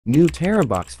New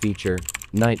TeraBox Feature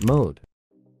Night Mode.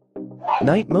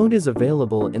 Night Mode is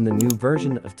available in the new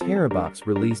version of TeraBox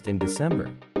released in December.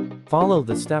 Follow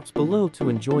the steps below to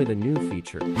enjoy the new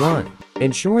feature. 1.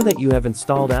 Ensure that you have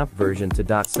installed app version to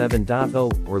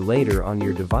 7.0 or later on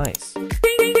your device.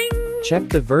 Check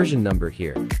the version number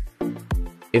here.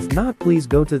 If not, please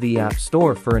go to the App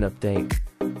Store for an update.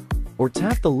 Or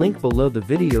tap the link below the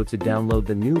video to download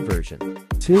the new version.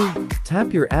 2.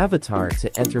 Tap your avatar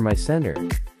to enter My Center.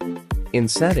 In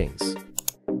Settings,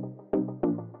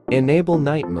 enable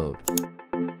Night Mode,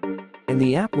 and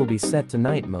the app will be set to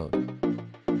Night Mode.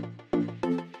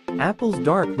 Apple's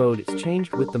Dark Mode is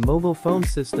changed with the mobile phone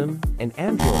system, and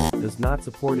Android does not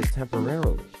support it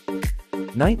temporarily.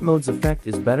 Night Mode's effect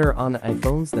is better on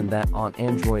iPhones than that on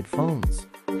Android phones.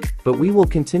 But we will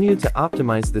continue to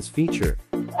optimize this feature.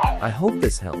 I hope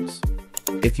this helps.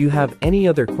 If you have any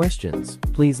other questions,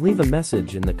 please leave a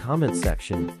message in the comment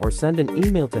section or send an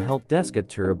email to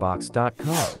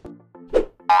helpdesk@terabox.com.